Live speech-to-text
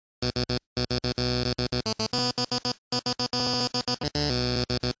In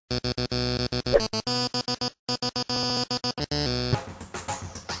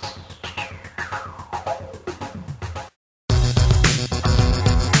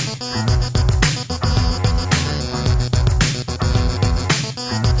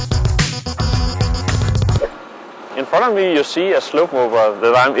front of me you see a slope mover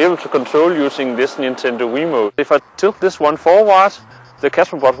that I'm able to control using this Nintendo Wii Remote. If I tilt this one forward, the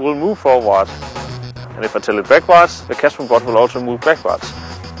Casmobot will move forward. And if I tilt it backwards, the Casmobot will also move backwards.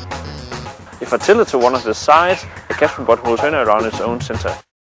 If I tilt it to one of the sides, the Casmobot will turn around its own center.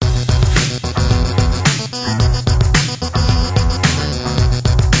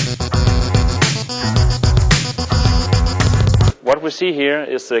 What we see here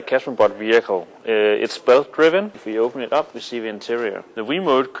is the Casmobot vehicle. It's belt driven. If we open it up, we see the interior. The Wii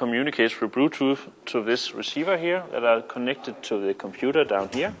Remote communicates through Bluetooth to this receiver here that are connected to the computer down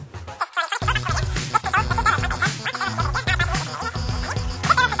here.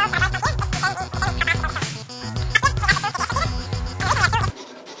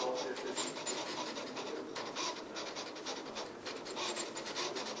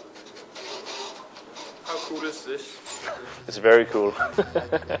 How cool is this? It's very cool.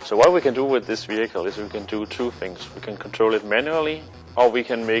 So what we can do with this vehicle is we can do two things. We can control it manually, or we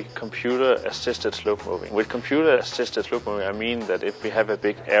can make computer-assisted slope moving. With computer-assisted slope moving, I mean that if we have a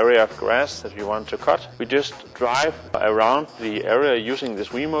big area of grass that we want to cut, we just drive around the area using this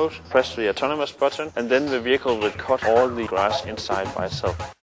Wii Remote, press the autonomous button, and then the vehicle will cut all the grass inside by itself.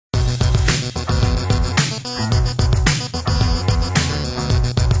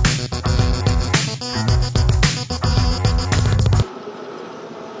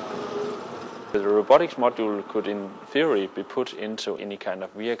 The robotics module could, in theory, be put into any kind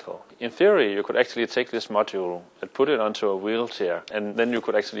of vehicle. In theory, you could actually take this module and put it onto a wheelchair, and then you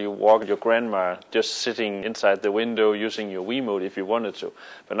could actually walk your grandma just sitting inside the window using your Wii Remote if you wanted to.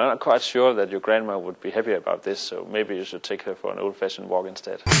 But I'm not quite sure that your grandma would be happy about this, so maybe you should take her for an old-fashioned walk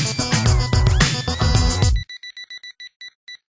instead.